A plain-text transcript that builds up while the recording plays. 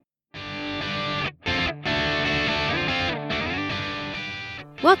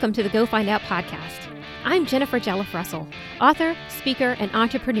Welcome to the Go Find Out podcast. I'm Jennifer Jelliff Russell, author, speaker, and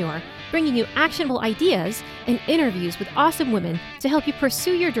entrepreneur, bringing you actionable ideas and interviews with awesome women to help you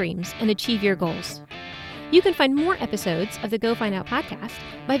pursue your dreams and achieve your goals. You can find more episodes of the Go Find Out podcast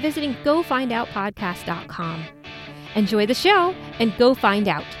by visiting gofindoutpodcast.com. Enjoy the show and go find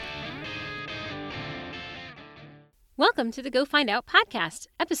out. Welcome to the Go Find Out podcast,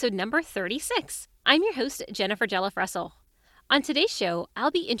 episode number 36. I'm your host, Jennifer Jelliff Russell. On today's show, I'll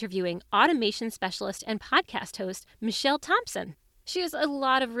be interviewing automation specialist and podcast host Michelle Thompson. She has a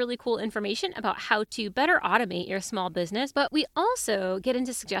lot of really cool information about how to better automate your small business, but we also get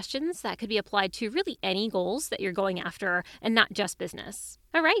into suggestions that could be applied to really any goals that you're going after and not just business.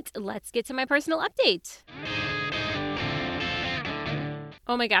 All right, let's get to my personal update.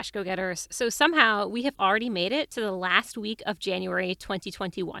 Oh my gosh, go-getters. So somehow we have already made it to the last week of January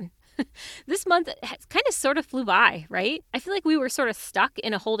 2021. This month has kind of sort of flew by, right? I feel like we were sort of stuck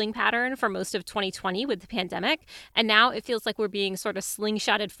in a holding pattern for most of 2020 with the pandemic, and now it feels like we're being sort of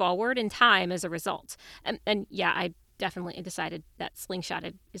slingshotted forward in time as a result. And yeah, I definitely decided that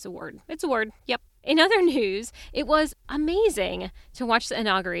slingshotted is a word. It's a word. Yep. In other news, it was amazing to watch the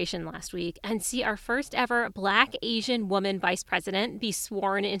inauguration last week and see our first ever Black Asian woman vice president be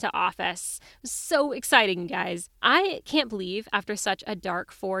sworn into office. It was so exciting, guys. I can't believe after such a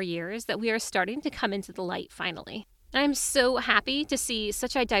dark 4 years that we are starting to come into the light finally. I'm so happy to see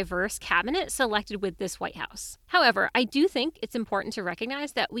such a diverse cabinet selected with this White House. However, I do think it's important to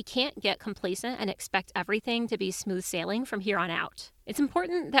recognize that we can't get complacent and expect everything to be smooth sailing from here on out. It's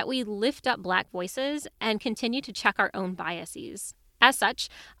important that we lift up Black voices and continue to check our own biases. As such,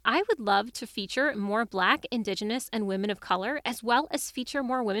 I would love to feature more Black, Indigenous, and women of color, as well as feature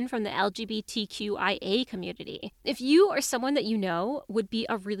more women from the LGBTQIA community. If you or someone that you know would be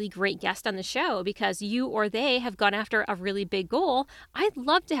a really great guest on the show because you or they have gone after a really big goal, I'd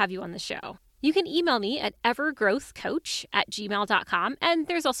love to have you on the show. You can email me at evergrowthcoach@gmail.com, and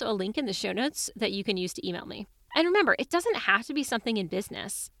there's also a link in the show notes that you can use to email me. And remember, it doesn't have to be something in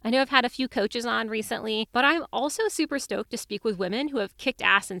business. I know I've had a few coaches on recently, but I'm also super stoked to speak with women who have kicked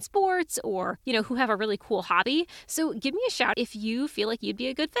ass in sports or, who have a really cool hobby. So give me a shout if you feel like you'd be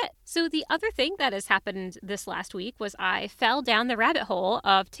a good fit. So the other thing that has happened this last week was I fell down the rabbit hole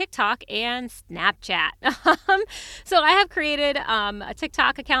of TikTok and Snapchat. So I have created a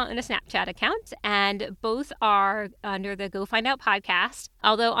TikTok account and a Snapchat account, and both are under the Go Find Out podcast.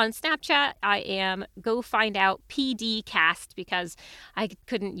 Although on Snapchat, I am Go Find Out PD cast because I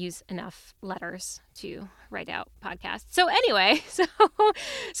couldn't use enough letters to write out podcasts. So anyway, so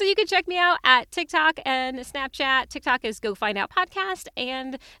you can check me out at TikTok and Snapchat. TikTok is Go Find Out Podcast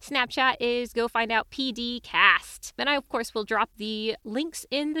and Snapchat is Go Find Out PD Cast. Then I, of course, will drop the links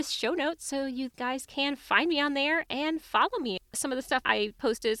in the show notes so you guys can find me on there and follow me. Some of the stuff I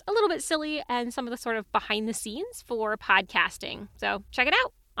post is a little bit silly and some of the sort of behind the scenes for podcasting. So check it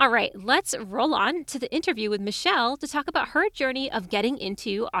out. All right, let's roll on to the interview with Michelle to talk about her journey of getting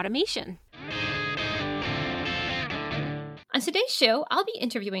into automation. On today's show, I'll be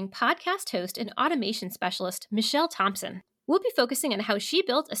interviewing podcast host and automation specialist Michelle Thompson. We'll be focusing on how she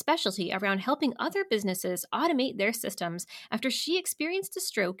built a specialty around helping other businesses automate their systems after she experienced a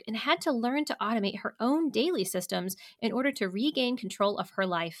stroke and had to learn to automate her own daily systems in order to regain control of her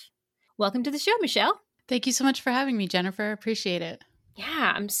life. Welcome to the show, Michelle. Thank you so much for having me, Jennifer. Appreciate it.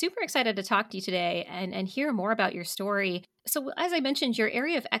 Yeah, I'm super excited to talk to you today and hear more about your story. So as I mentioned, your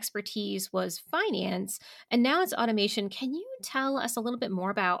area of expertise was finance, and now it's automation. Can you tell us a little bit more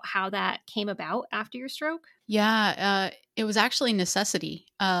about how that came about after your stroke? Yeah, it was actually necessity.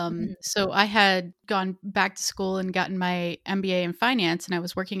 So I had gone back to school and gotten my MBA in finance, and I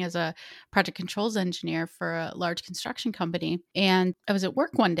was working as a project controls engineer for a large construction company. And I was at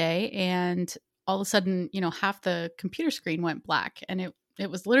work one day, and all of a sudden, half the computer screen went black, and it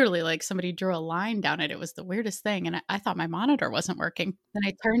was literally like somebody drew a line down it. It was the weirdest thing. And I thought my monitor wasn't working. Then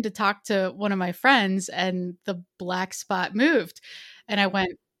I turned to talk to one of my friends and the black spot moved. And I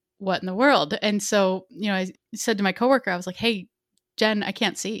went, what in the world? And so, I said to my coworker, I was like, hey, Jen, I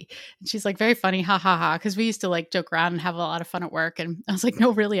can't see. And she's like, very funny. Ha ha ha. Cause we used to like joke around and have a lot of fun at work. And I was like,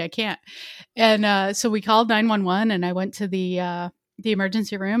 no, really, I can't. And so we called 911 and I went to the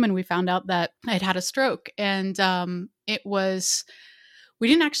emergency room and we found out that I'd had a stroke. And we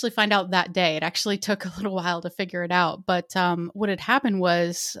didn't actually find out that day. It actually took a little while to figure it out. But what had happened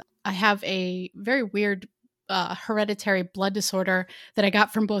was I have a very weird hereditary blood disorder that I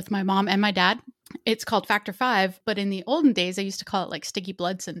got from both my mom and my dad. It's called factor five, but in the olden days, I used to call it like sticky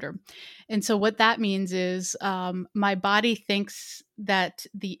blood syndrome. And so what that means is my body thinks that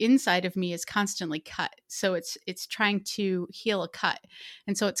the inside of me is constantly cut. So it's trying to heal a cut.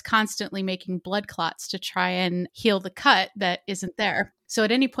 And so it's constantly making blood clots to try and heal the cut that isn't there. So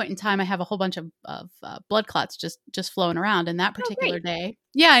at any point in time, I have a whole bunch of blood clots just flowing around. And that Oh, particular great. day,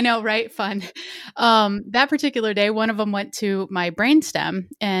 yeah, I know, right? Fun. That particular day, one of them went to my brainstem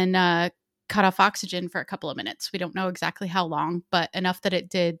and cut off oxygen for a couple of minutes. We don't know exactly how long, but enough that it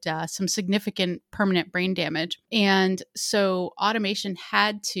did some significant permanent brain damage. And so automation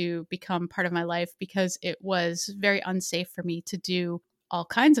had to become part of my life because it was very unsafe for me to do all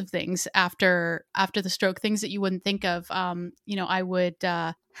kinds of things after the stroke, things that you wouldn't think of. I would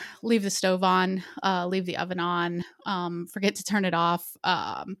leave the stove on, leave the oven on, forget to turn it off.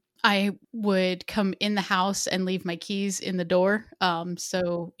 I would come in the house and leave my keys in the door.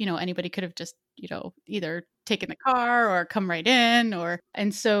 So, anybody could have just, either taken the car or come right in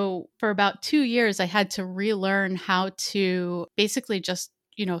and so for about 2 years, I had to relearn how to basically just,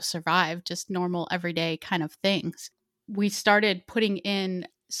 survive just normal everyday kind of things. We started putting in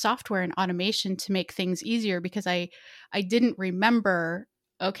software and automation to make things easier because I didn't remember,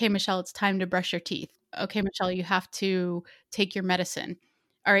 okay, Michelle, it's time to brush your teeth. Okay, Michelle, you have to take your medicine.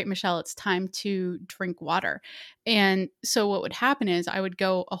 All right, Michelle, it's time to drink water. And so what would happen is I would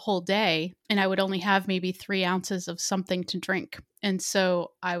go a whole day and I would only have maybe 3 ounces of something to drink. And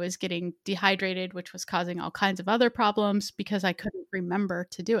so I was getting dehydrated, which was causing all kinds of other problems because I couldn't remember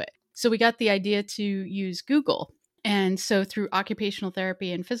to do it. So we got the idea to use Google. And so through occupational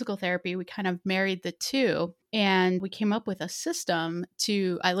therapy and physical therapy, we kind of married the two and we came up with a system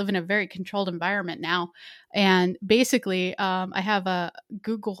I live in a very controlled environment now. And basically, I have a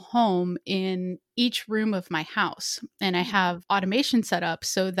Google Home in each room of my house. And I have automation set up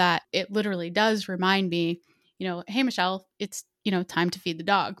so that it literally does remind me, hey, Michelle, it's, time to feed the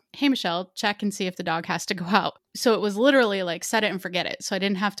dog. Hey, Michelle, check and see if the dog has to go out. So it was literally like set it and forget it. So I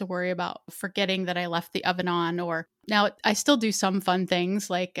didn't have to worry about forgetting that I left the oven on. Or now I still do some fun things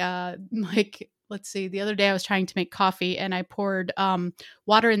like let's see, the other day I was trying to make coffee and I poured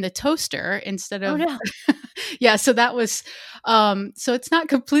water in the toaster instead Oh, of no. yeah, so that was so it's not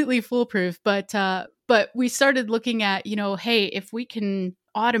completely foolproof, but we started looking at, hey, if we can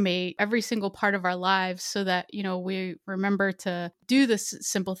automate every single part of our lives so that, we remember to do the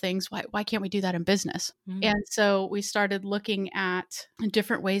simple things, why can't we do that in business? Mm. And so we started looking at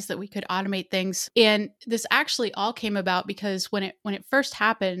different ways that we could automate things. And this actually all came about because when it first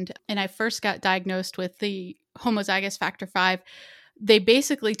happened and I first got diagnosed with the homozygous factor 5, they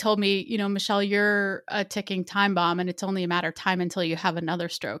basically told me, Michelle, you're a ticking time bomb and it's only a matter of time until you have another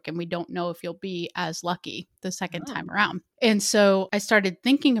stroke. And we don't know if you'll be as lucky the second Oh. time around. And so I started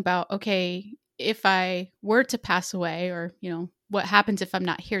thinking about, okay, if I were to pass away or, what happens if I'm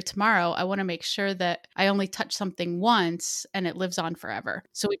not here tomorrow, I want to make sure that I only touch something once and it lives on forever.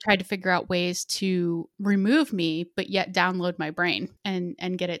 So we tried to figure out ways to remove me, but yet download my brain and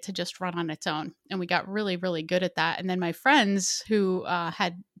get it to just run on its own. And we got really, really good at that. And then my friends who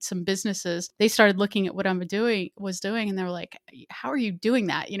had some businesses, they started looking at what I was doing, and they were like, "How are you doing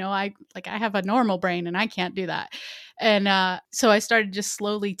that? I have a normal brain and I can't do that." And so I started just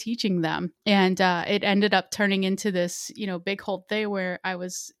slowly teaching them. And it ended up turning into this, big whole thing where I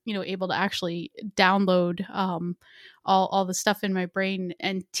was, able to actually download all the stuff in my brain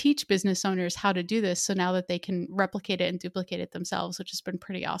and teach business owners how to do this. So now that they can replicate it and duplicate it themselves, which has been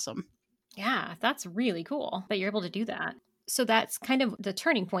pretty awesome. Yeah, that's really cool that you're able to do that. So that's kind of the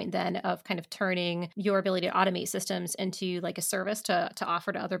turning point then of kind of turning your ability to automate systems into like a service to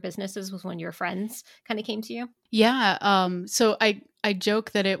offer to other businesses was when your friends kind of came to you. Yeah. So I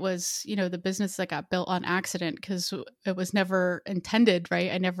joke that it was, the business that got built on accident because it was never intended,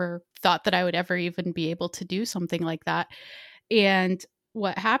 right? I never thought that I would ever even be able to do something like that. And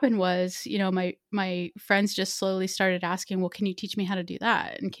what happened was, my friends just slowly started asking, well, can you teach me how to do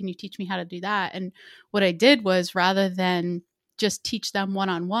that? And can you teach me how to do that? And what I did was rather than just teach them one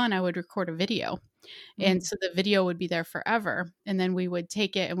on one, I would record a video. And Mm. so the video would be there forever. And then we would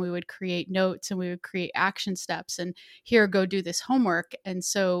take it and we would create notes and we would create action steps and here, go do this homework. And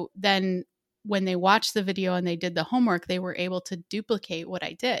so then when they watched the video and they did the homework, they were able to duplicate what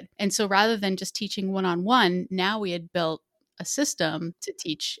I did. And so rather than just teaching one on one, now we had built a system to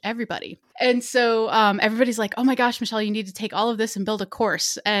teach everybody. And so everybody's like, oh my gosh, Michelle, you need to take all of this and build a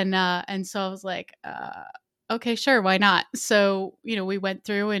course. And so I was like, okay, sure, why not? So, we went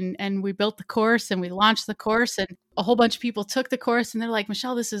through and we built the course and we launched the course, and a whole bunch of people took the course and they're like,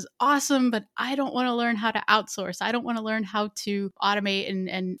 Michelle, this is awesome, but I don't want to learn how to outsource. I don't want to learn how to automate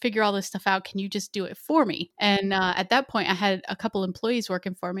and figure all this stuff out. Can you just do it for me? And at that point, I had a couple employees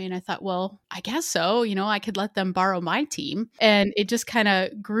working for me, and I thought, well, I guess so. I could let them borrow my team. And it just kind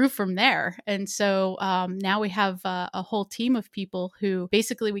of grew from there. And so now we have a whole team of people who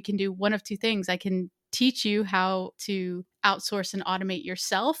basically we can do one of two things. I can teach you how to outsource and automate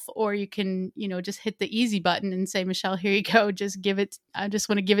yourself, or you can, just hit the easy button and say, Michelle, here you go. Just give it. I just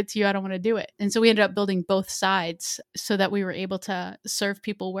want to give it to you. I don't want to do it. And so we ended up building both sides so that we were able to serve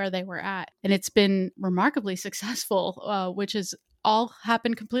people where they were at. And it's been remarkably successful, which is all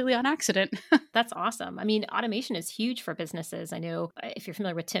happened completely on accident. That's awesome. I mean, automation is huge for businesses. I know if you're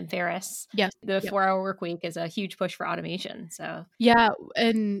familiar with Tim Ferriss, Yes. the Yep. 4-hour work week is a huge push for automation. So Yeah.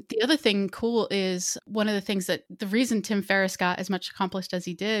 And the other thing cool is one of the things that the reason Tim Ferriss got as much accomplished as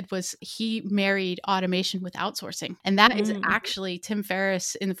he did was he married automation with outsourcing. And that is actually Tim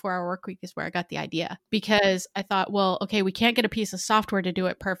Ferriss in the 4-hour work week is where I got the idea, because I thought, well, okay, we can't get a piece of software to do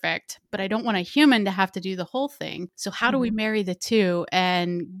it perfect, but I don't want a human to have to do the whole thing. So how do we marry the two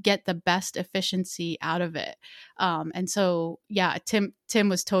and get the best efficiency out of it? And so, yeah, Tim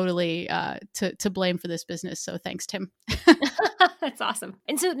was totally to blame for this business. So thanks, Tim. That's awesome.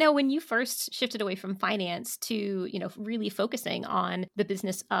 And so now when you first shifted away from finance to, really focusing on the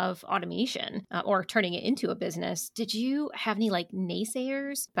business of automation or turning it into a business, did you have any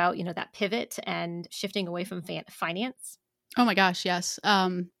naysayers about, that pivot and shifting away from finance? Oh my gosh, yes.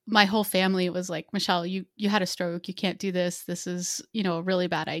 My whole family was like, Michelle, you had a stroke. You can't do this. This is, a really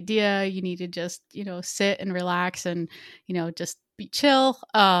bad idea. You need to just, sit and relax and, just be chill.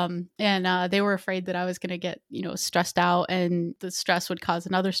 And they were afraid that I was going to get, stressed out and the stress would cause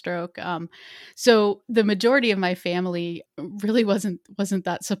another stroke. So the majority of my family really wasn't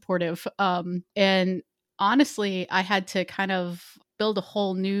that supportive. And honestly, I had to kind of build a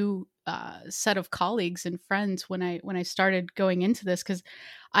whole new set of colleagues and friends when I started going into this, because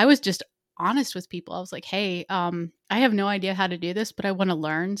I was just honest with people. I was like, hey, I have no idea how to do this, but I want to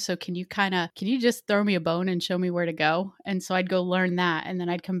learn. So can you just throw me a bone and show me where to go? And so I'd go learn that. And then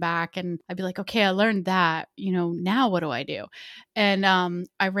I'd come back and I'd be like, okay, I learned that, now what do I do? And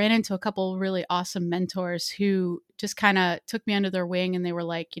I ran into a couple really awesome mentors who just kind of took me under their wing, and they were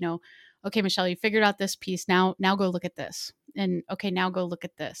like, okay, Michelle, you figured out this piece. Now go look at this. And okay, now go look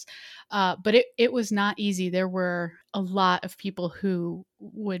at this. But it was not easy. There were a lot of people who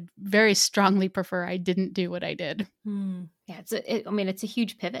would very strongly prefer I didn't do what I did. Yeah, it's a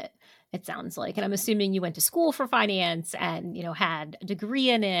huge pivot, it sounds like. And I'm assuming you went to school for finance and, had a degree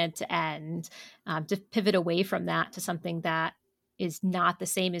in it, and to pivot away from that to something that is not the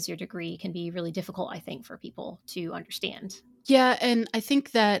same as your degree can be really difficult, I think, for people to understand. Yeah. And I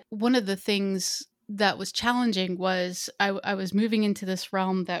think that one of the things that was challenging was I was moving into this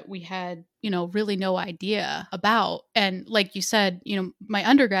realm that we had, really no idea about. And like you said, my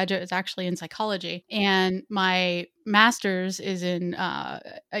undergraduate is actually in psychology and my master's is in, I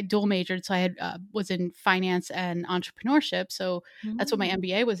dual majored. So I had, was in finance and entrepreneurship. So that's what my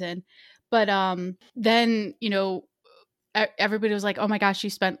MBA was in. But then, everybody was like, oh my gosh, you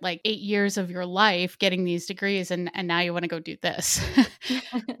spent like 8 years of your life getting these degrees and now you want to go do this.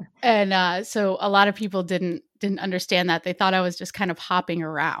 And so a lot of people didn't understand that. They thought I was just kind of hopping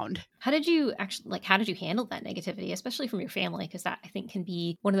around. How did you handle that negativity, especially from your family? Because that, I think, can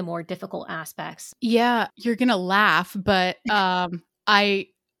be one of the more difficult aspects. Yeah, you're going to laugh, but I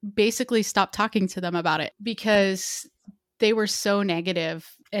basically stopped talking to them about it because they were so negative.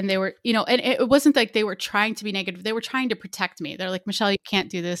 And they were, and it wasn't like they were trying to be negative. They were trying to protect me. They're like, Michelle, you can't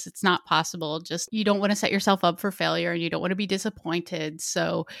do this. It's not possible. Just, you don't want to set yourself up for failure and you don't want to be disappointed.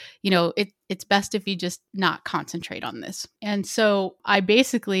 So, it's best if you just not concentrate on this. And so I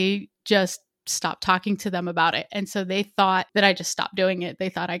basically just stopped talking to them about it. And so they thought that I just stopped doing it. They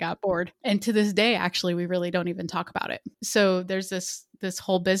thought I got bored. And to this day, actually, we really don't even talk about it. So there's this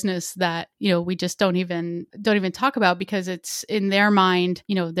whole business that, we just don't even talk about because it's in their mind,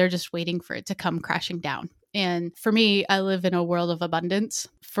 they're just waiting for it to come crashing down. And for me, I live in a world of abundance.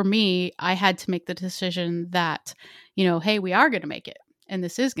 For me, I had to make the decision that, hey, we are going to make it and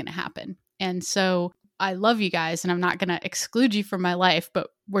this is going to happen. And so I love you guys and I'm not going to exclude you from my life, but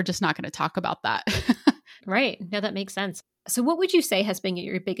we're just not going to talk about that. Right. No, that makes sense. So what would you say has been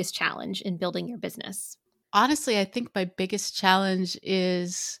your biggest challenge in building your business? Honestly, I think my biggest challenge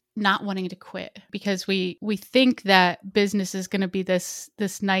is not wanting to quit, because we think that business is going to be this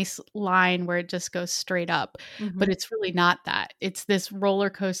nice line where it just goes straight up, but Mm-hmm. it's really not that. It's this roller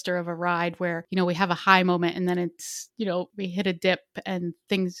coaster of a ride where, we have a high moment, and then it's, we hit a dip and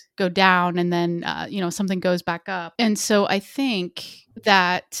things go down, and then something goes back up. And so I think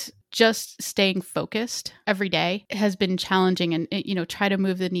that just staying focused every day has been challenging, and try to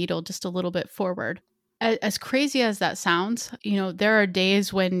move the needle just a little bit forward. As crazy as that sounds, there are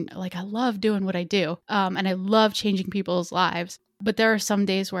days when, like, I love doing what I do, and I love changing people's lives. But there are some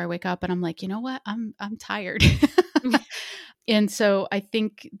days where I wake up and I'm like, you know what? I'm tired. And so I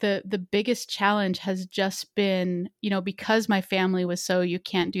think the biggest challenge has just been, because my family was so, you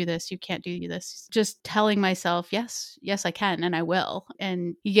can't do this, you can't do this, just telling myself, yes, yes, I can, and I will.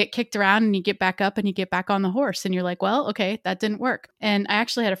 And you get kicked around and you get back up and you get back on the horse, and you're like, well, okay, that didn't work. And I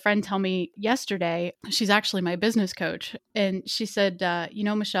actually had a friend tell me yesterday, she's actually my business coach, and she said,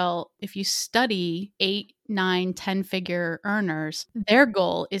 Michelle, if you study 8, 9, 10-figure earners, their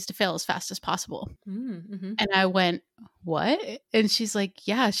goal is to fail as fast as possible. Mm-hmm. And I went, what? And she's like,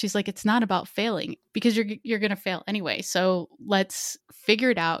 yeah, she's like, it's not about failing, because you're going to fail anyway. So let's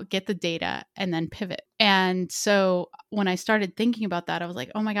figure it out, get the data, and then pivot. And so when I started thinking about that, I was like,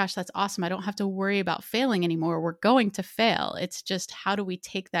 oh my gosh, that's awesome. I don't have to worry about failing anymore. We're going to fail. It's just, how do we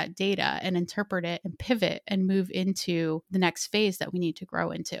take that data and interpret it and pivot and move into the next phase that we need to grow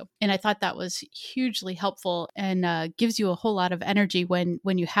into? And I thought that was hugely helpful, and gives you a whole lot of energy when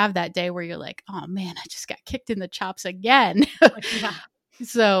you have that day where you're like, oh man, I just got kicked in the chops again. Yeah.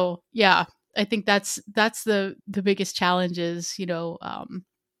 So yeah, I think that's the biggest challenge is,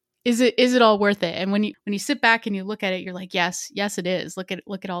 is it all worth it? And when you sit back and you look at it, you're like, yes, it is. Look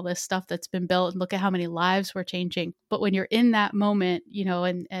at all this stuff that's been built, and look at how many lives we're changing. But when you're in that moment,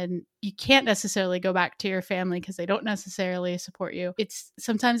 and you can't necessarily go back to your family because they don't necessarily support you.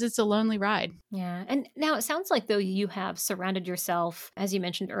 Sometimes it's a lonely ride. Yeah. And now it sounds like, though, you have surrounded yourself, as you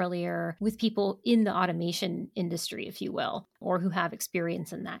mentioned earlier, with people in the automation industry, if you will, or who have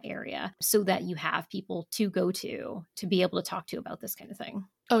experience in that area, so that you have people to go to be able to talk to about this kind of thing.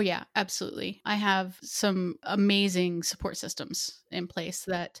 Oh, yeah, absolutely. I have some amazing support systems in place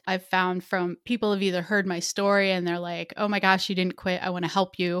that I've found from people who've either heard my story and they're like, oh my gosh, you didn't quit, I want to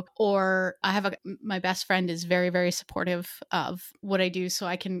help you. Or my best friend is very, very supportive of what I do. So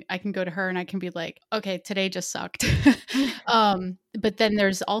I can go to her and I can be like, okay, today just sucked. But then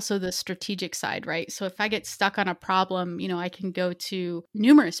there's also the strategic side, right? So if I get stuck on a problem, I can go to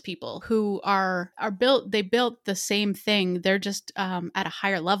numerous people who are they built the same thing. They're just at a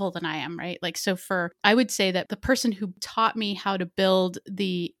higher level than I am, right? Like, so I would say that the person who taught me how to build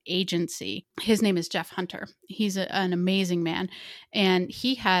the agency, his name is Jeff Hunter. He's an amazing man. And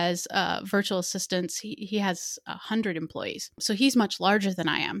he has virtual assistants. He has 100 employees. So he's much larger than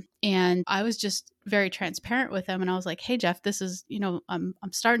I am. And I was just very transparent with him. And I was like, hey, Jeff, this is, I'm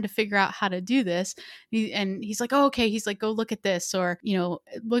starting to figure out how to do this. And he's like, oh, okay. He's like, go look at this, or,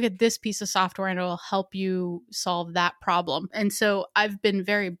 look at this piece of software and it'll help you solve that problem. And so I've been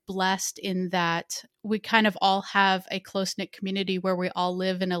very blessed in that we kind of all have a close-knit community where we all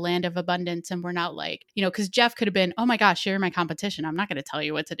live in a land of abundance, and we're not like, because Jeff could have been, oh my gosh, you're my competition, I'm not going to tell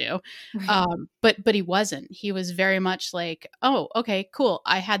you what to do. Right. But he wasn't. He was very much like, oh, okay, cool,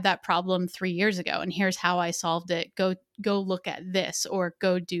 I had that problem 3 years ago and here's how I solved it. Go look at this, or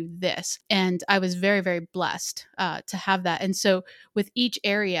go do this. And I was very, very blessed to have that. And so with each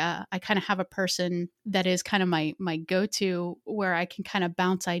area, I kind of have a person that is kind of my go-to, where I can kind of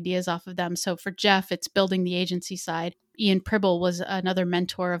bounce ideas off of them. So for Jeff, it's building the agency side. Ian Pribble was another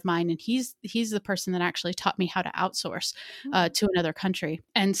mentor of mine, and he's the person that actually taught me how to outsource to another country.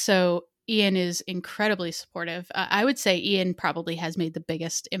 And so Ian is incredibly supportive. I would say Ian probably has made the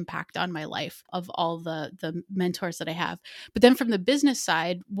biggest impact on my life of all the mentors that I have. But then from the business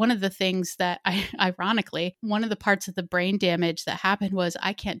side, one of the things that ironically, one of the parts of the brain damage that happened was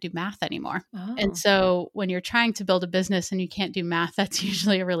I can't do math anymore. Oh. And so when you're trying to build a business and you can't do math, that's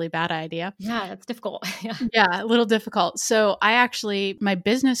usually a really bad idea. Yeah, that's difficult. Yeah. Yeah, a little difficult. So my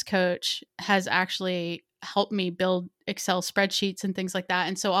business coach has actually helped me build Excel spreadsheets and things like that.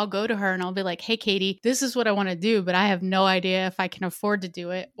 And so I'll go to her and I'll be like, hey, Katie, this is what I want to do, but I have no idea if I can afford to do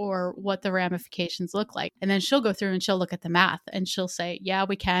it or what the ramifications look like. And then she'll go through and she'll look at the math and she'll say, yeah,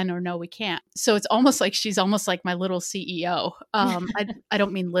 we can, or no, we can't. So it's almost like she's almost like my little CEO. I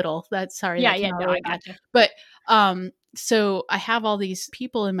don't mean little. That's sorry. Yeah, that yeah, came out no, really I bad. gotcha. But So I have all these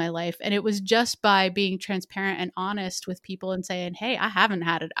people in my life, and it was just by being transparent and honest with people and saying, "Hey, I haven't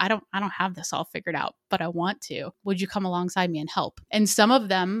had it. I don't have this all figured out, but I want to. Would you come alongside me and help?" And some of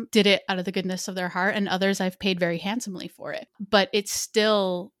them did it out of the goodness of their heart, and others I've paid very handsomely for it. But it's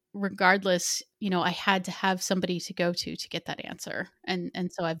still, regardless, I had to have somebody to go to get that answer.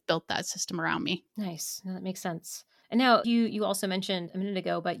 And so I've built that system around me. Nice. No, that makes sense. And now you also mentioned a minute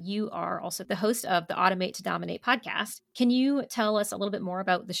ago, but you are also the host of the Automate to Dominate podcast. Can you tell us a little bit more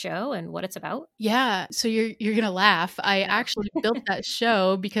about the show and what it's about? Yeah, so you're gonna laugh. I actually built that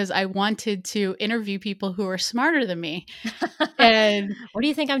show because I wanted to interview people who are smarter than me. And What do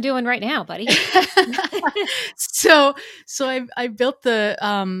you think I'm doing right now, buddy? so I built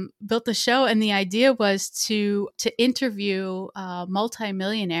the show, and the idea was to interview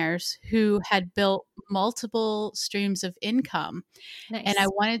multimillionaires who had built multiple streams of income, and I Nice.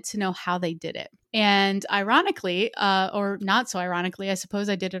 wanted to know how they did it. And ironically, or not so ironically, I suppose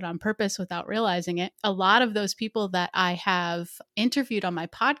I did it on purpose without realizing it. A lot of those people that I have interviewed on my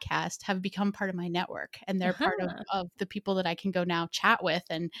podcast have become part of my network, and they're part Uh-huh. of the people that I can go now chat with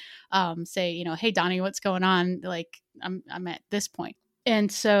and say, "Hey, Donnie, what's going on? Like, I'm at this point."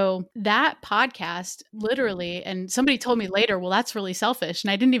 And so that podcast literally, and somebody told me later, well, that's really selfish. And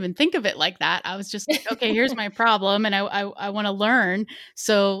I didn't even think of it like that. I was just like, okay, here's my problem, and I want to learn.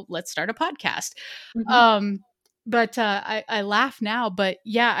 So let's start a podcast. Mhm. Um, but I laugh now, but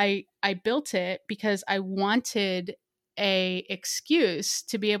yeah, I built it because I wanted a excuse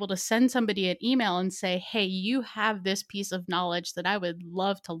to be able to send somebody an email and say, "Hey, you have this piece of knowledge that I would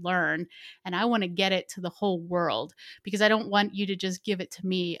love to learn, and I want to get it to the whole world, because I don't want you to just give it to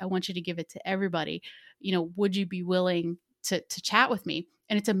me. I want you to give it to everybody. Would you be willing to chat with me?"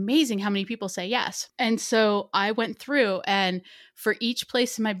 And it's amazing how many people say yes. And so I went through, and for each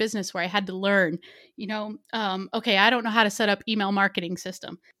place in my business where I had to learn, okay, I don't know how to set up email marketing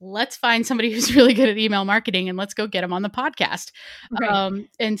system. Let's find somebody who's really good at email marketing, and let's go get them on the podcast. Right.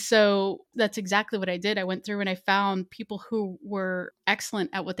 And so that's exactly what I did. I went through and I found people who were excellent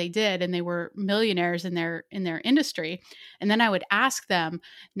at what they did, and they were millionaires in their industry. And then I would ask them,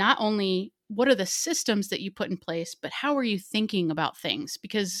 not only what are the systems that you put in place, but how are you thinking about things?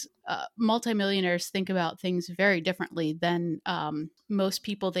 Because multimillionaires think about things very differently than most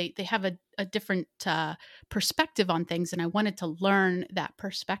people. They have a different perspective on things, and I wanted to learn that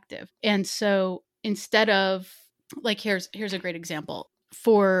perspective. And so instead of, like, here's a great example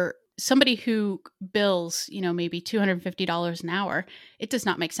for somebody who bills, maybe $250 an hour. It does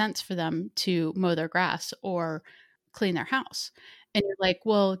not make sense for them to mow their grass or clean their house. And you're like,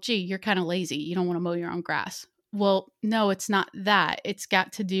 well, gee, you're kind of lazy. You don't want to mow your own grass. Well, no, it's not that. It's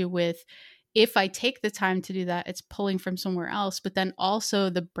got to do with, if I take the time to do that, it's pulling from somewhere else. But then also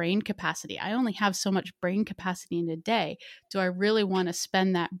the brain capacity. I only have so much brain capacity in a day. Do I really want to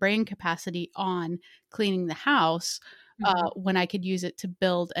spend that brain capacity on cleaning the house Mhm. when I could use it to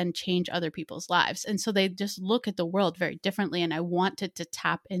build and change other people's lives? And so they just look at the world very differently, and I wanted to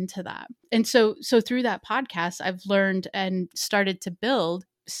tap into that. And so through that podcast, I've learned and started to build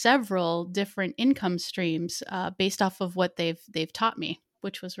several different income streams based off of what they've taught me,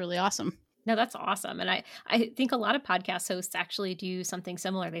 which was really awesome. No, that's awesome. And I think a lot of podcast hosts actually do something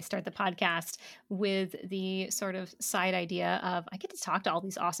similar. They start the podcast with the sort of side idea of, I get to talk to all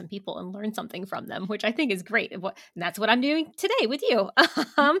these awesome people and learn something from them, which I think is great. And that's what I'm doing today with you.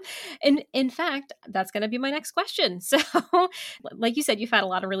 And in fact, that's going to be my next question. So, like you said, you've had a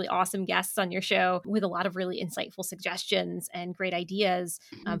lot of really awesome guests on your show with a lot of really insightful suggestions and great ideas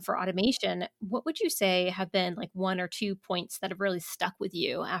Mhm. for automation. What would you say have been like one or two points that have really stuck with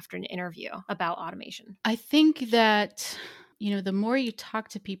you after an interview about automation? I think that, the more you talk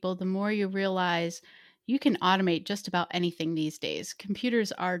to people, the more you realize you can automate just about anything these days.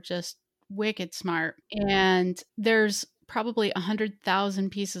 Computers are just wicked smart. And there's probably 100,000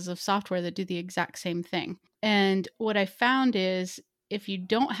 pieces of software that do the exact same thing. And what I found is, if you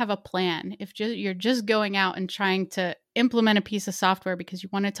don't have a plan, if you're just going out and trying to implement a piece of software because you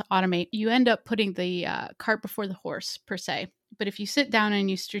want it to automate, you end up putting the cart before the horse, per se. But if you sit down and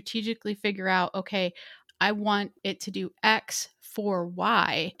you strategically figure out, okay, I want it to do X for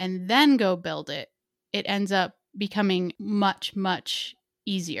Y, and then go build it, it ends up becoming much, much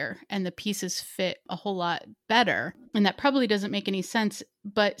easier, and the pieces fit a whole lot better. and that probably doesn't make any sense,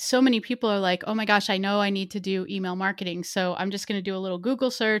 but so many people are like, oh my gosh, I know I need to do email marketing. So I'm just going to do a little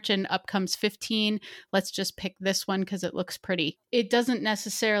Google search and up comes 15. Let's just pick this one because it looks pretty. It doesn't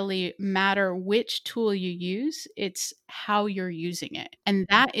necessarily matter which tool you use. It's how you're using it. And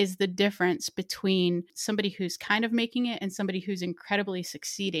that is the difference between somebody who's kind of making it and somebody who's incredibly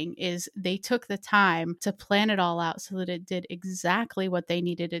succeeding, is they took the time to plan it all out so that it did exactly what they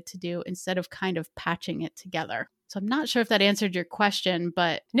needed it to do instead of kind of patching it together. So I'm not sure if that answered your question,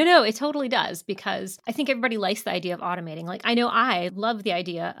 but No, it totally does, because I think everybody likes the idea of automating. Like, I know I love the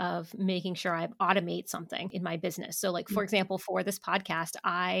idea of making sure I automate something in my business. So, like, for example, for this podcast,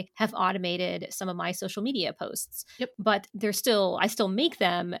 I have automated some of my social media posts. Yep. But I still make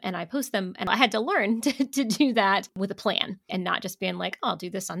them and I post them. And I had to learn to do that with a plan and not just being like, oh, I'll do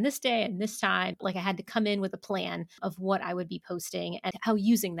this on this day and this time. Like, I had to come in with a plan of what I would be posting and how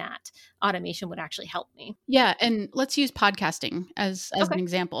using that automation would actually help me. Yeah. And let's use podcasting as Okay. an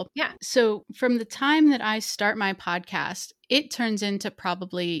example. Yeah. So from the time that I start my podcast, it turns into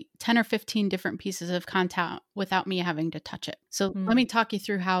probably 10 or 15 different pieces of content without me having to touch it. So let me talk you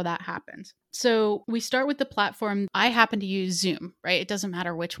through how that happens. So we start with the platform. I happen to use Zoom, right? It doesn't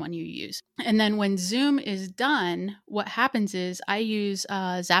matter which one you use. And then when Zoom is done, what happens is I use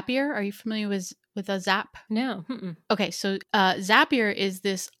Zapier. Are you familiar with a Zap? No. Mm-mm. Okay, so Zapier is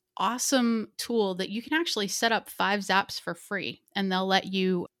this awesome tool that you can actually set up 5 zaps for free, and they'll let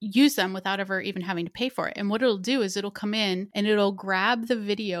you use them without ever even having to pay for it. And what it'll do is it'll come in and it'll grab the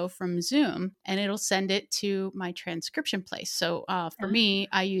video from Zoom and it'll send it to my transcription place. So for me,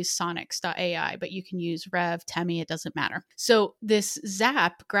 I use sonics.ai, but you can use Rev, Temi, it doesn't matter. So this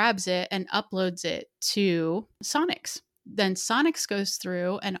Zap grabs it and uploads it to Sonics. Then Sonics goes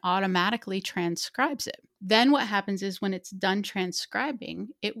through and automatically transcribes it. Then what happens is when it's done transcribing,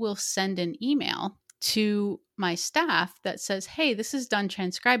 it will send an email to my staff that says, hey, this is done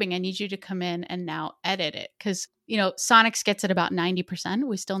transcribing. I need you to come in and now edit it. Because, Sonics gets it about 90%.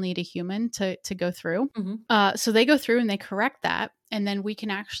 We still need a human to go through. Mm-hmm. So they go through and they correct that. And then we can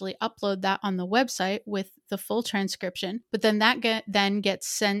actually upload that on the website with the full transcription. But then that gets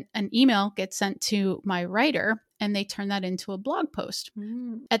sent, an email gets sent to my writer, and they turn that into a blog post.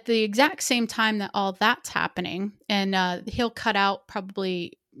 At the exact same time that all that's happening, and he'll cut out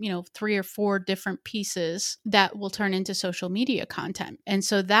probably 3 or 4 different pieces that will turn into social media content. And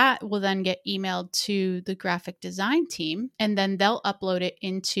so that will then get emailed to the graphic design team, and then they'll upload it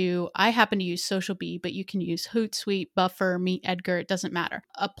into, I happen to use Social Bee, but you can use Hootsuite, Buffer, Meet Edgar, it doesn't matter.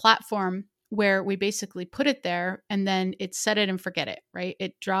 A platform where we basically put it there and then it's set it and forget it, right?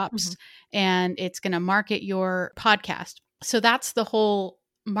 It drops and it's going to market your podcast. So that's the whole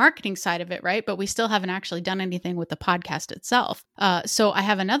marketing side of it, right? But we still haven't actually done anything with the podcast itself. So I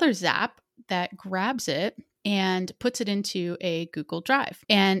have another Zap that grabs it and puts it into a Google Drive.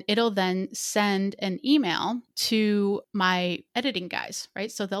 And it'll then send an email to my editing guys,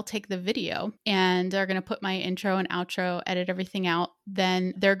 right? So they'll take the video and they're going to put my intro and outro, edit everything out.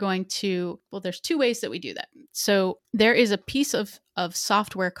 Then they're going to, there's 2 ways that we do that. So there is a piece of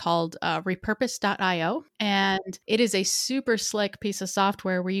software called repurpose.io. And it is a super slick piece of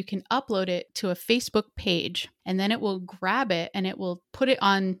software where you can upload it to a Facebook page, and then it will grab it and it will put it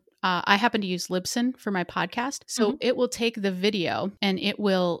on. I happen to use Libsyn for my podcast. So it will take the video and it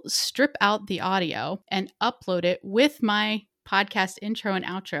will strip out the audio and upload it with my podcast intro and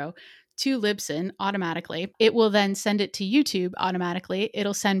outro to Libsyn automatically. It will then send it to YouTube automatically.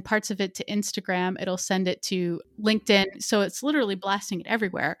 It'll send parts of it to Instagram. It'll send it to LinkedIn. So it's literally blasting it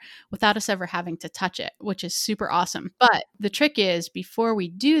everywhere without us ever having to touch it, which is super awesome. But the trick is, before we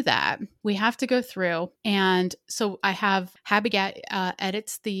do that, we have to go through. And so I have Habigat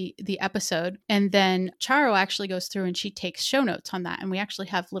edits the episode, and then Charo actually goes through and she takes show notes on that. And we actually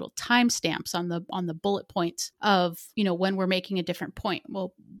have little timestamps on the bullet points of, when we're making a different point.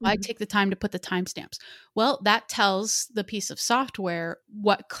 Well, I take the time to put the timestamps. Well, that tells the piece of software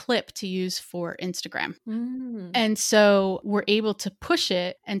what clip to use for Instagram. And so we're able to push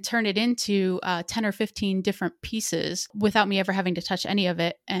it and turn it into 10 or 15 different pieces without me ever having to touch any of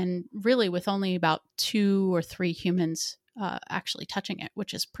it. And really with only about 2 or 3 humans actually touching it,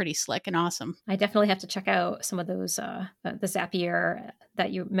 which is pretty slick and awesome. I definitely have to check out some of those, the Zapier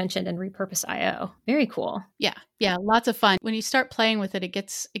that you mentioned in Repurpose IO. Very cool. Yeah. Yeah. Lots of fun. When you start playing with it, it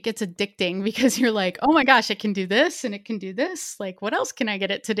gets addicting because you're like, oh my gosh, it can do this and it can do this. Like, what else can I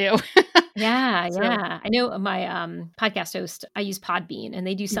get it to do? Yeah, So, yeah. I know my podcast host, I use Podbean and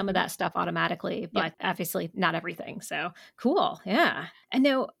they do some of mhm. that stuff automatically, Yep. but obviously not everything. So cool. Yeah. And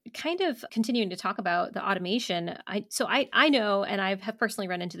now kind of continuing to talk about the automation, I know, and I have personally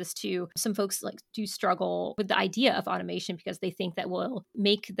run into this too. Some folks like do struggle with the idea of automation because they think that will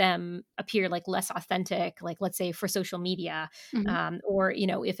make them appear like less authentic, like let's say for social media, Mhm. or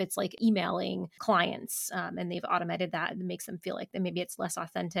if it's like emailing clients and they've automated that, it makes them feel like that maybe it's less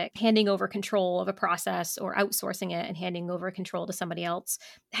authentic. Handing over control of a process or outsourcing it and handing over control to somebody else.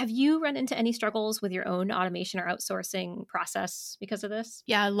 Have you run into any struggles with your own automation or outsourcing process because of this?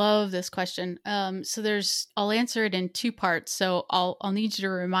 Yeah, I love this question. I'll answer it in two parts. So I'll need you to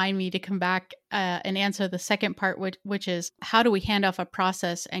remind me to come back and answer the second part, which is how do we hand off a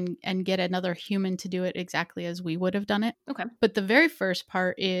process and get another human to do it exactly as we would have done it? Okay. But the very first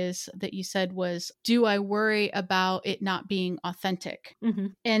part is that you said was, do I worry about it not being authentic? Mm-hmm.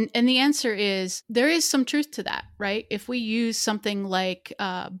 And the answer is there is some truth to that, right? If we use something like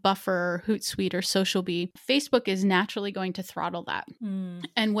Buffer, Hootsuite, or SocialBee, Facebook is naturally going to throttle that.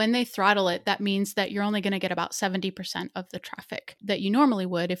 And when they throttle it, that means that you're only going to get about 70% of the traffic that you normally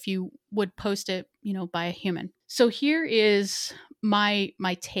would if you would post it, by a human. So here is my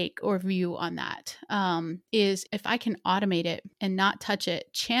take or view on that, is if I can automate it and not touch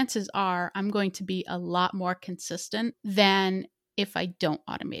it, chances are I'm going to be a lot more consistent than if I don't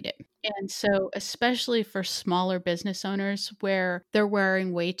automate it. And so, especially for smaller business owners where they're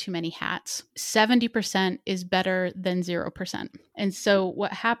wearing way too many hats, 70% is better than 0%. And so,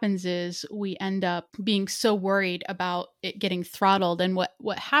 what happens is we end up being so worried about it getting throttled. And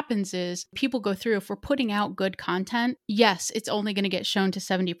what happens is people go through, if we're putting out good content, yes, it's only going to get shown to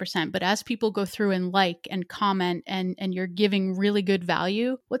 70%. But as people go through and like and comment and you're giving really good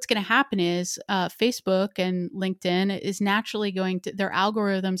value, what's going to happen is Facebook and LinkedIn is naturally going to, their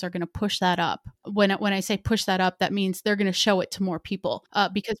algorithms are going to push that up. When I say push that up, that means they're going to show it to more people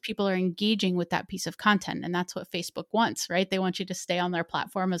because people are engaging with that piece of content. And that's what Facebook wants, right? They want you to stay on their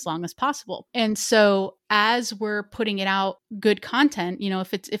platform as long as possible. And so as we're putting it out good content,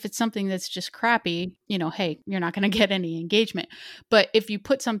 if it's something that's just crappy, hey, you're not going to get any engagement. But if you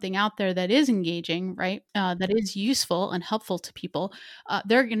put something out there that is engaging, right, that is useful and helpful to people,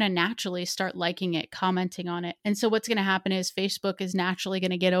 they're going to naturally start liking it, commenting on it. And so what's going to happen is Facebook is naturally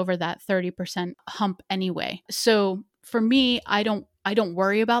going to get over that 30% hump anyway. So for me, I don't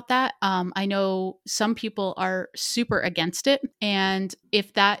worry about that. I know some people are super against it. And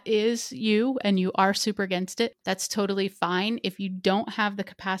if that is you and you are super against it, that's totally fine. If you don't have the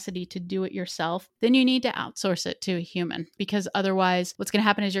capacity to do it yourself, then you need to outsource it to a human, because otherwise what's going to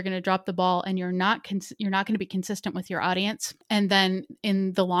happen is you're going to drop the ball and you're not going to be consistent with your audience. And then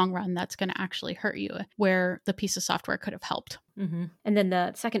in the long run, that's going to actually hurt you where the piece of software could have helped. Mm-hmm. And then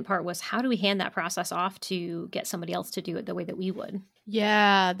the second part was, how do we hand that process off to get somebody else to do it the way that we would?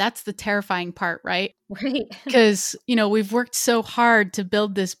 Yeah, that's the terrifying part, right? Right. Because, we've worked so hard to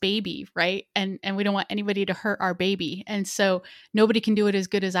build this baby, right? And we don't want anybody to hurt our baby. And so nobody can do it as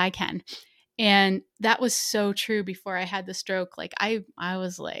good as I can. And that was so true before I had the stroke. Like I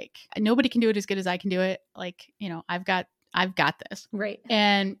was like, nobody can do it as good as I can do it. Like, I've got this. Right.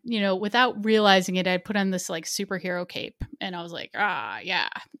 And, without realizing it, I put on this like superhero cape and I was like, yeah.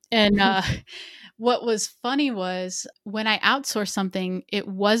 And what was funny was when I outsourced something, it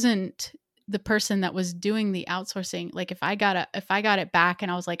wasn't the person that was doing the outsourcing. Like if I got it back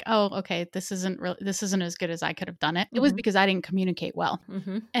and I was like, oh, okay, this isn't as good as I could have done it. It was because I didn't communicate well.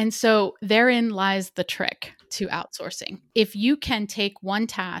 Mm-hmm. And so therein lies the trick to outsourcing. If you can take one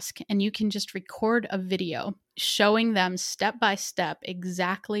task and you can just record a video showing them step by step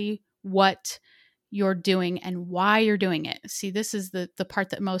exactly what you're doing and why you're doing it. See, this is the part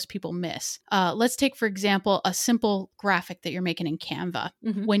that most people miss. Let's take, for example, a simple graphic that you're making in Canva.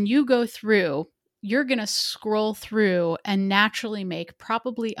 Mm-hmm. When you go through, you're going to scroll through and naturally make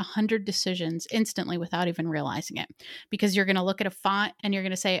probably 100 decisions instantly without even realizing it, because you're going to look at a font and you're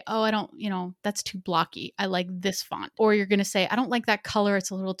going to say, oh, I don't, that's too blocky. I like this font. Or you're going to say, I don't like that color. It's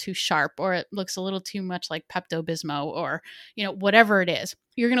a little too sharp, or it looks a little too much like Pepto-Bismol, or, whatever it is.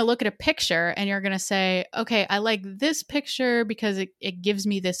 You're going to look at a picture and you're going to say, okay, I like this picture because it gives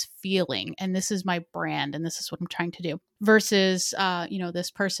me this feeling and this is my brand and this is what I'm trying to do. Versus,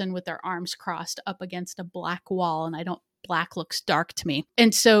 this person with their arms crossed up against a black wall and black looks dark to me.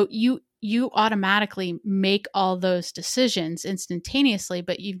 And so you automatically make all those decisions instantaneously,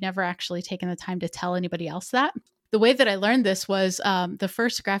 but you've never actually taken the time to tell anybody else that. the way that I learned this was the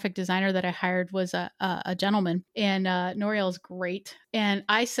first graphic designer that I hired was a gentleman, and Noriel is great. And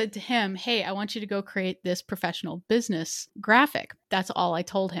I said to him, hey, I want you to go create this professional business graphic. That's all I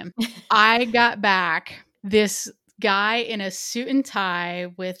told him. I got back this guy in a suit and tie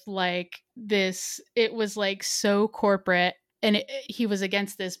with like this, it was like so corporate. And he was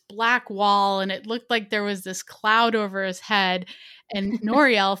against this black wall, and it looked like there was this cloud over his head. And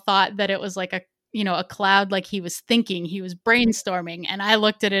Noriel thought that it was like a cloud, like he was thinking, he was brainstorming. And I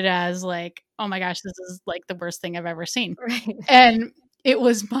looked at it as like, oh my gosh, this is like the worst thing I've ever seen. Right. And it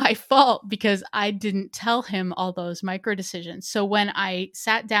was my fault because I didn't tell him all those micro decisions. So when I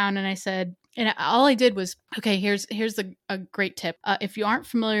sat down and I said, and all I did was, okay, here's a great tip. If you aren't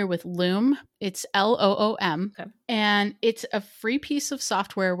familiar with Loom, it's Loom. Okay. And it's a free piece of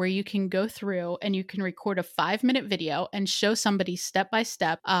software where you can go through and you can record a 5-minute video and show somebody step by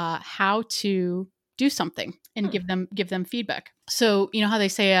step how to do something and give them feedback. So you know how they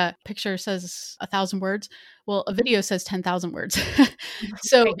say a picture says 1,000 words? Well, a video says 10,000 words.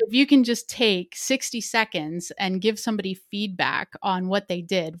 So if you can just take 60 seconds and give somebody feedback on what they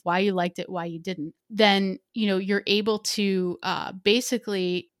did, why you liked it, why you didn't, then you're able to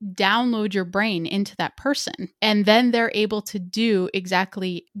basically download your brain into that person, and then they're able to do it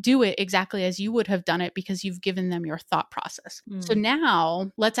exactly as you would have done it because you've given them your thought process. So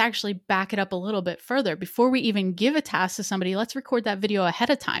now let's actually back it up a little bit further. Before we even give a task to somebody, let's record that video ahead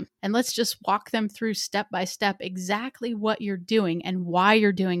of time and let's just walk them through step by step exactly what you're doing and why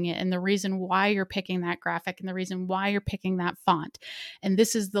you're doing it, and the reason why you're picking that graphic, and the reason why you're picking that font. And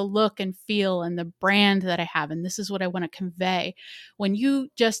this is the look and feel and the brand that I have, and this is what I want to convey. When you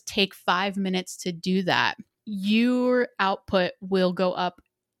just take 5 minutes to do that, your output will go up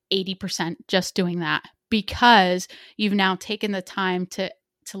 80% just doing that, because you've now taken the time to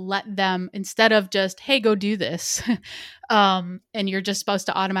let them, instead of just, hey, go do this, and you're just supposed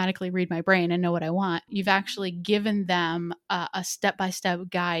to automatically read my brain and know what I want, you've actually given them a step-by-step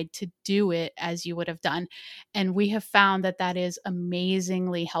guide to do it as you would have done. And we have found that that is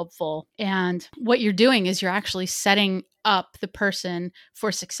amazingly helpful. And what you're doing is you're actually setting up the person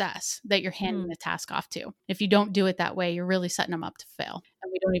for success that you're handing the task off to. If you don't do it that way, you're really setting them up to fail,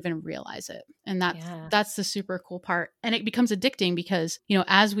 and we don't even realize it. And that's the super cool part. And it becomes addicting because,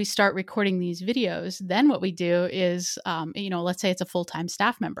 as we start recording these videos, then what we do is, let's say it's a full-time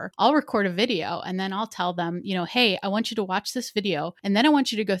staff member. I'll record a video and then I'll tell them, hey, I want you to watch this video, and then I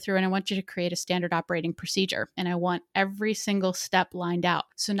want you to go through and I want you to create a standard operating procedure. And I want every single step lined out.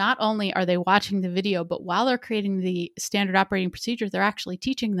 So not only are they watching the video, but while they're creating the standard operating procedure, they're actually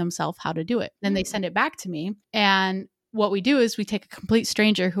teaching themselves how to do it. Then they send it back to me, and what we do is we take a complete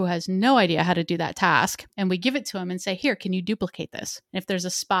stranger who has no idea how to do that task, and we give it to them and say, here, can you duplicate this? And if there's a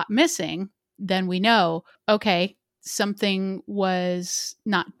spot missing, then we know, okay, something was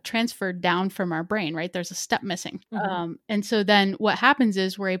not transferred down from our brain, right? There's a step missing. And so then what happens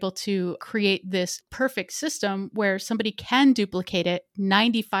is we're able to create this perfect system where somebody can duplicate it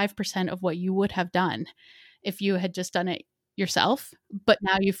 95% of what you would have done if you had just done it yourself, but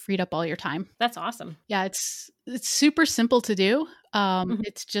now you've freed up all your time. That's awesome. Yeah, it's super simple to do.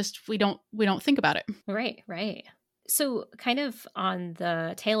 It's just we don't think about it. Right. So kind of on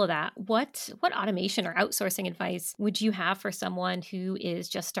the tail of that, what automation or outsourcing advice would you have for someone who is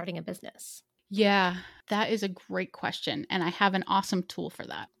just starting a business? Yeah, that is a great question. And I have an awesome tool for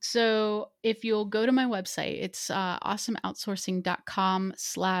that. So if you'll go to my website, it's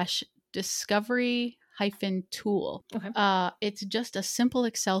awesomeoutsourcing.com/discovery-tool. Okay. It's just a simple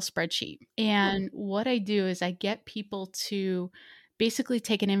Excel spreadsheet. And what I do is I get people to basically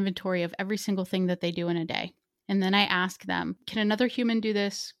take an inventory of every single thing that they do in a day. And then I ask them, can another human do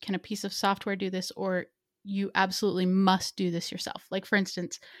this? Can a piece of software do this? Or you absolutely must do this yourself. Like, for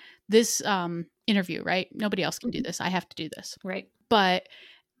instance, this interview, right? Nobody else can do this. I have to do this. Right. But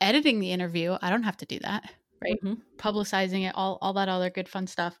editing the interview, I don't have to do that. Right? Publicizing it, all that other good fun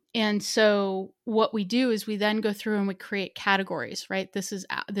stuff. And so what we do is we then go through and we create categories, right? This is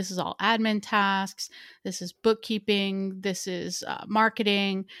all admin tasks. This is bookkeeping. This is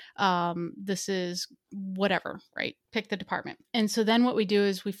marketing. This is whatever, right? Pick the department. And so then what we do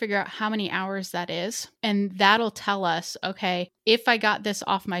is we figure out how many hours that is. And that'll tell us, okay, if I got this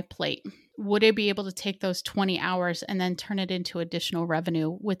off my plate, would I be able to take those 20 hours and then turn it into additional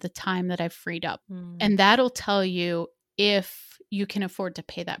revenue with the time that I've freed up? And that'll tell you if you can afford to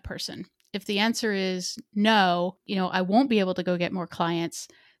pay that person. If the answer is no, I won't be able to go get more clients,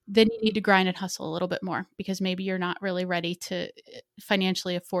 then you need to grind and hustle a little bit more because maybe you're not really ready to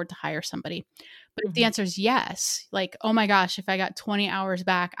financially afford to hire somebody. But if the answer is yes, like, oh my gosh, if I got 20 hours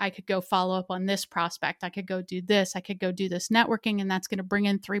back, I could go follow up on this prospect. I could go do this. I could go do this networking, and that's going to bring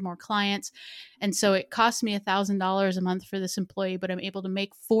in 3 more clients. And so it costs me $1,000 a month for this employee, but I'm able to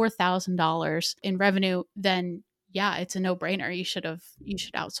make $4,000 in revenue. Then yeah, it's a no-brainer. You should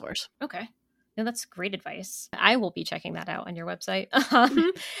outsource. Okay. No, that's great advice. I will be checking that out on your website.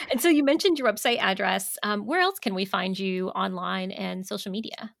 And so you mentioned your website address. Where else can we find you online and social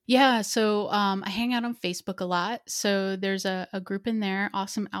media? Yeah, so I hang out on Facebook a lot. So there's a group in there,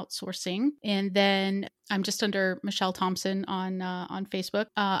 Awesome Outsourcing, and then I'm just under Michelle Thompson on Facebook.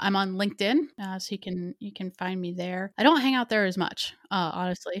 I'm on LinkedIn, so you can find me there. I don't hang out there as much,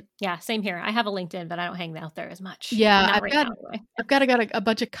 honestly. Yeah, same here. I have a LinkedIn, but I don't hang out there as much. Yeah, Not right now, anyway. I've got a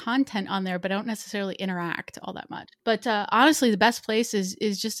bunch of content on there, but I don't necessarily interact all that much. But honestly, the best place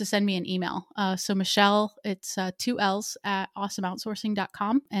is just to send me an email. So Michelle, it's 2 L's at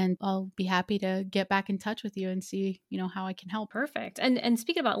awesomeoutsourcing.com, and I'll be happy to get back in touch with you and see, how I can help. Perfect. And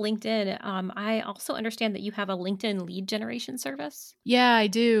speaking about LinkedIn, I also understand that you have a LinkedIn lead generation service. Yeah, I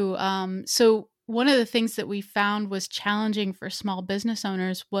do. So one of the things that we found was challenging for small business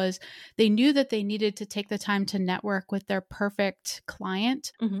owners was they knew that they needed to take the time to network with their perfect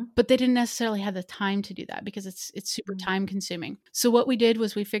client, but they didn't necessarily have the time to do that because it's super time consuming. So what we did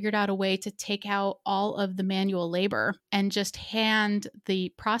was we figured out a way to take out all of the manual labor and just hand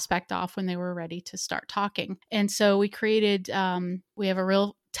the prospect off when they were ready to start talking. And so we created, we have a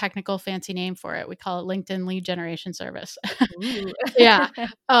real technical fancy name for it. We call it LinkedIn lead generation service. Yeah.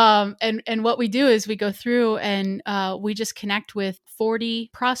 And what we do is we go through and we just connect with 40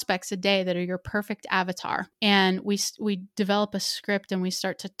 prospects a day that are your perfect avatar. And we develop a script and we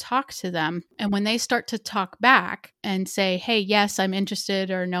start to talk to them. And when they start to talk back and say, hey, yes, I'm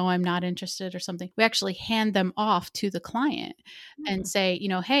interested, or no, I'm not interested, or something, we actually hand them off to the client and say,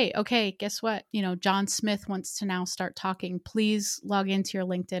 hey, okay, guess what? John Smith wants to now start talking. Please log into your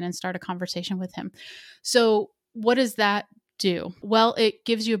LinkedIn and start a conversation with him. So what does that do? Well, it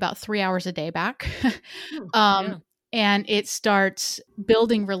gives you about 3 hours a day back. And it starts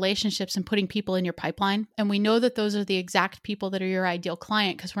building relationships and putting people in your pipeline. And we know that those are the exact people that are your ideal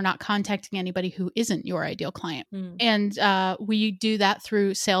client because we're not contacting anybody who isn't your ideal client. And we do that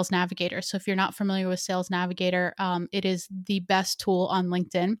through Sales Navigator. So if you're not familiar with Sales Navigator, it is the best tool on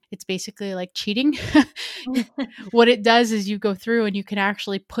LinkedIn. It's basically like cheating. What it does is you go through and you can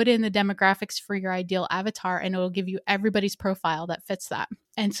actually put in the demographics for your ideal avatar, and it'll give you everybody's profile that fits that.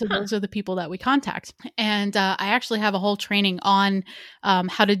 And so those are the people that we contact. And I actually have a whole training on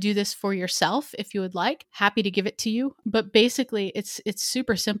how to do this for yourself if you would like. Happy to give it to you. But basically, it's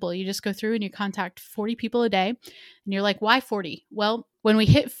super simple. You just go through and you contact 40 people a day. And you're like, why 40? Well, when we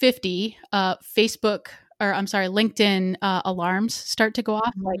hit 50, LinkedIn alarms start to go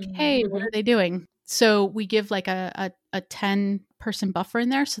off like, hey, what are they doing? So we give like a 10-person buffer in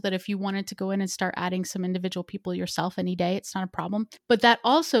there so that if you wanted to go in and start adding some individual people yourself any day, it's not a problem. But that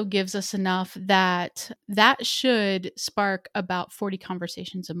also gives us enough that should spark about 40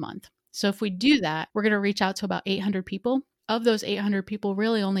 conversations a month. So if we do that, we're going to reach out to about 800 people. Of those 800 people,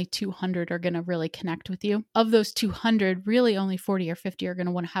 really only 200 are going to really connect with you. Of those 200, really only 40 or 50 are going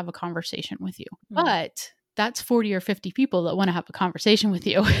to want to have a conversation with you. But that's 40 or 50 people that want to have a conversation with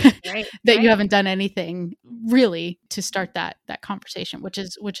you you haven't done anything really to start that conversation, which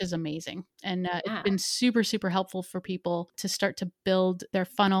is amazing. And it's been super, super helpful for people to start to build their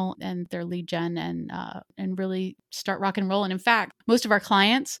funnel and their lead gen and really start rock and rolling. In fact, most of our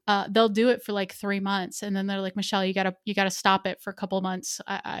clients, they'll do it for like 3 months. And then they're like, Michelle, you gotta stop it for a couple of months.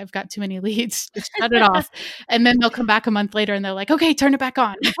 I've got too many leads. Just shut it off. And then they'll come back a month later and they're like, okay, turn it back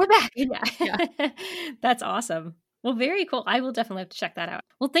on. We're back. Yeah. That's awesome. Well, very cool. I will definitely have to check that out.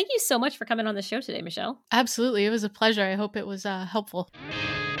 Well, thank you so much for coming on the show today, Michelle. Absolutely. It was a pleasure. I hope it was helpful.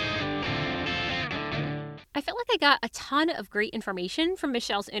 I felt like I got a ton of great information from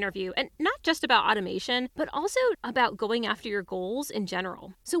Michelle's interview, and not just about automation, but also about going after your goals in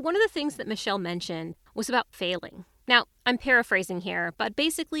general. So one of the things that Michelle mentioned was about failing. Now, I'm paraphrasing here, but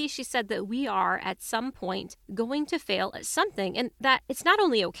basically she said that we are at some point going to fail at something, and that it's not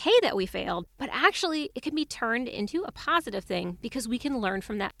only okay that we failed, but actually it can be turned into a positive thing because we can learn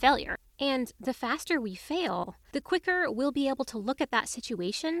from that failure. And the faster we fail, the quicker we'll be able to look at that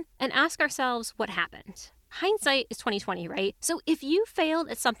situation and ask ourselves what happened. Hindsight is 20/20, right? So if you failed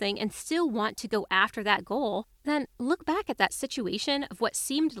at something and still want to go after that goal, then look back at that situation of what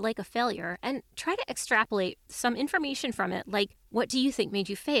seemed like a failure and try to extrapolate some information from it, like what do you think made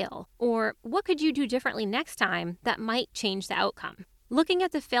you fail? Or what could you do differently next time that might change the outcome? Looking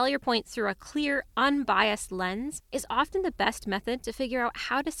at the failure point through a clear, unbiased lens is often the best method to figure out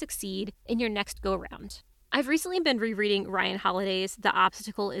how to succeed in your next go-round. I've recently been rereading Ryan Holiday's The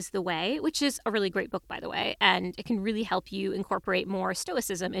Obstacle is the Way, which is a really great book, by the way, and it can really help you incorporate more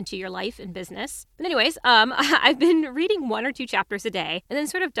stoicism into your life and business. But anyways, I've been reading 1 or 2 chapters a day and then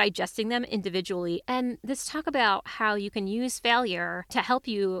sort of digesting them individually. And this talk about how you can use failure to help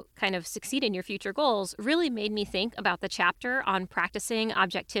you kind of succeed in your future goals really made me think about the chapter on practicing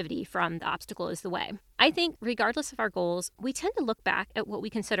objectivity from The Obstacle is the Way. I think regardless of our goals, we tend to look back at what we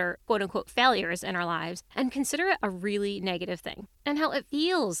consider quote unquote failures in our lives and consider it a really negative thing. And how it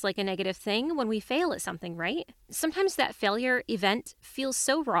feels like a negative thing when we fail at something, right? Sometimes that failure event feels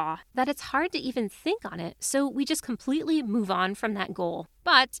so raw that it's hard to even think on it, so we just completely move on from that goal.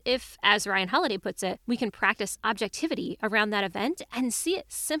 But if, as Ryan Holiday puts it, we can practice objectivity around that event and see it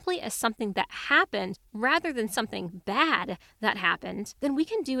simply as something that happened rather than something bad that happened, then we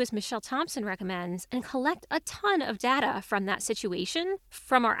can do as Michelle Thompson recommends and collect a ton of data from that situation,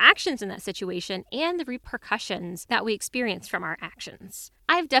 from our actions in that situation, and the repercussions that we experience from our actions.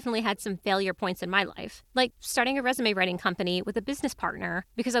 I've definitely had some failure points in my life, like starting a resume writing company with a business partner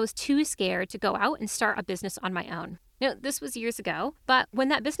because I was too scared to go out and start a business on my own. Now, this was years ago, but when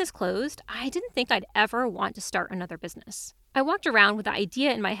that business closed, I didn't think I'd ever want to start another business. I walked around with the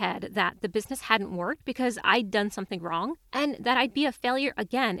idea in my head that the business hadn't worked because I'd done something wrong and that I'd be a failure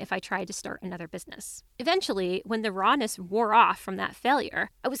again if I tried to start another business. Eventually, when the rawness wore off from that failure,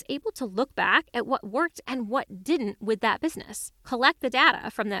 I was able to look back at what worked and what didn't with that business, collect the data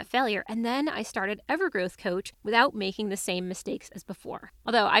from that failure, and then I started Evergrowth Coach without making the same mistakes as before.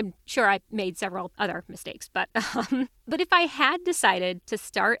 Although I'm sure I made several other mistakes, but if I had decided to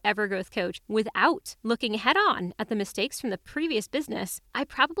start Evergrowth Coach without looking head on at the mistakes from the previous business, I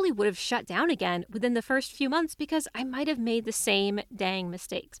probably would have shut down again within the first few months because I might have made the same dang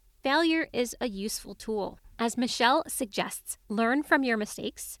mistakes. Failure is a useful tool. As Michelle suggests, learn from your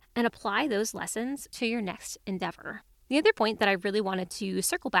mistakes and apply those lessons to your next endeavor. The other point that I really wanted to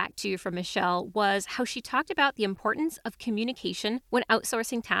circle back to from Michelle was how she talked about the importance of communication when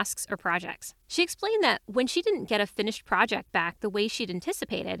outsourcing tasks or projects. She explained that when she didn't get a finished project back the way she'd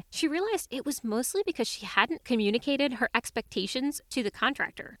anticipated, she realized it was mostly because she hadn't communicated her expectations to the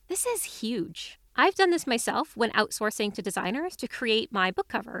contractor. This is huge. I've done this myself when outsourcing to designers to create my book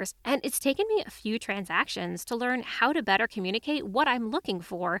covers, and it's taken me a few transactions to learn how to better communicate what I'm looking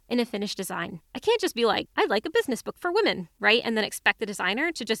for in a finished design. I can't just be like, I'd like a business book for women, right? And then expect the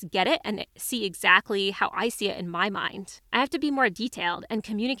designer to just get it and see exactly how I see it in my mind. I have to be more detailed and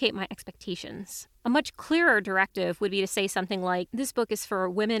communicate my expectations. A much clearer directive would be to say something like, this book is for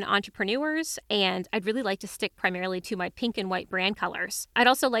women entrepreneurs, and I'd really like to stick primarily to my pink and white brand colors. I'd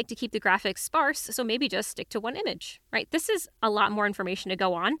also like to keep the graphics sparse, so maybe just stick to one image, right? This is a lot more information to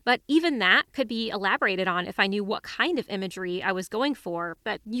go on, but even that could be elaborated on if I knew what kind of imagery I was going for,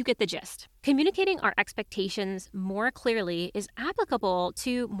 but you get the gist. Communicating our expectations more clearly is applicable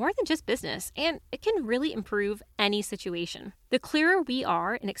to more than just business, and it can really improve any situation. The clearer we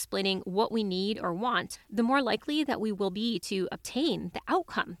are in explaining what we need or want, the more likely that we will be to obtain the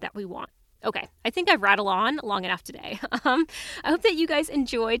outcome that we want. Okay, I think I've rattled on long enough today. I hope that you guys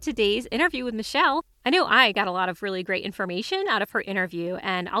enjoyed today's interview with Michelle. I know I got a lot of really great information out of her interview,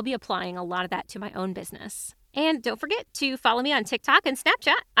 and I'll be applying a lot of that to my own business. And don't forget to follow me on TikTok and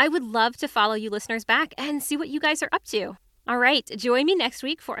Snapchat. I would love to follow you listeners back and see what you guys are up to. All right, join me next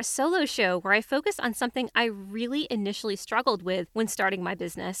week for a solo show where I focus on something I really initially struggled with when starting my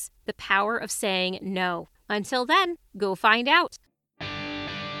business, the power of saying no. Until then, go find out.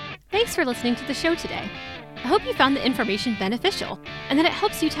 Thanks for listening to the show today. I hope you found the information beneficial and that it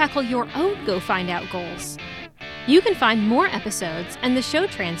helps you tackle your own Go Find Out goals. You can find more episodes and the show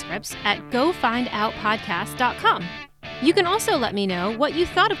transcripts at gofindoutpodcast.com. You can also let me know what you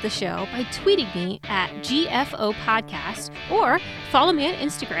thought of the show by tweeting me at GFOpodcast or follow me on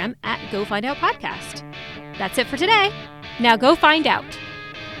Instagram at GoFindOutPodcast. That's it for today. Now go find out.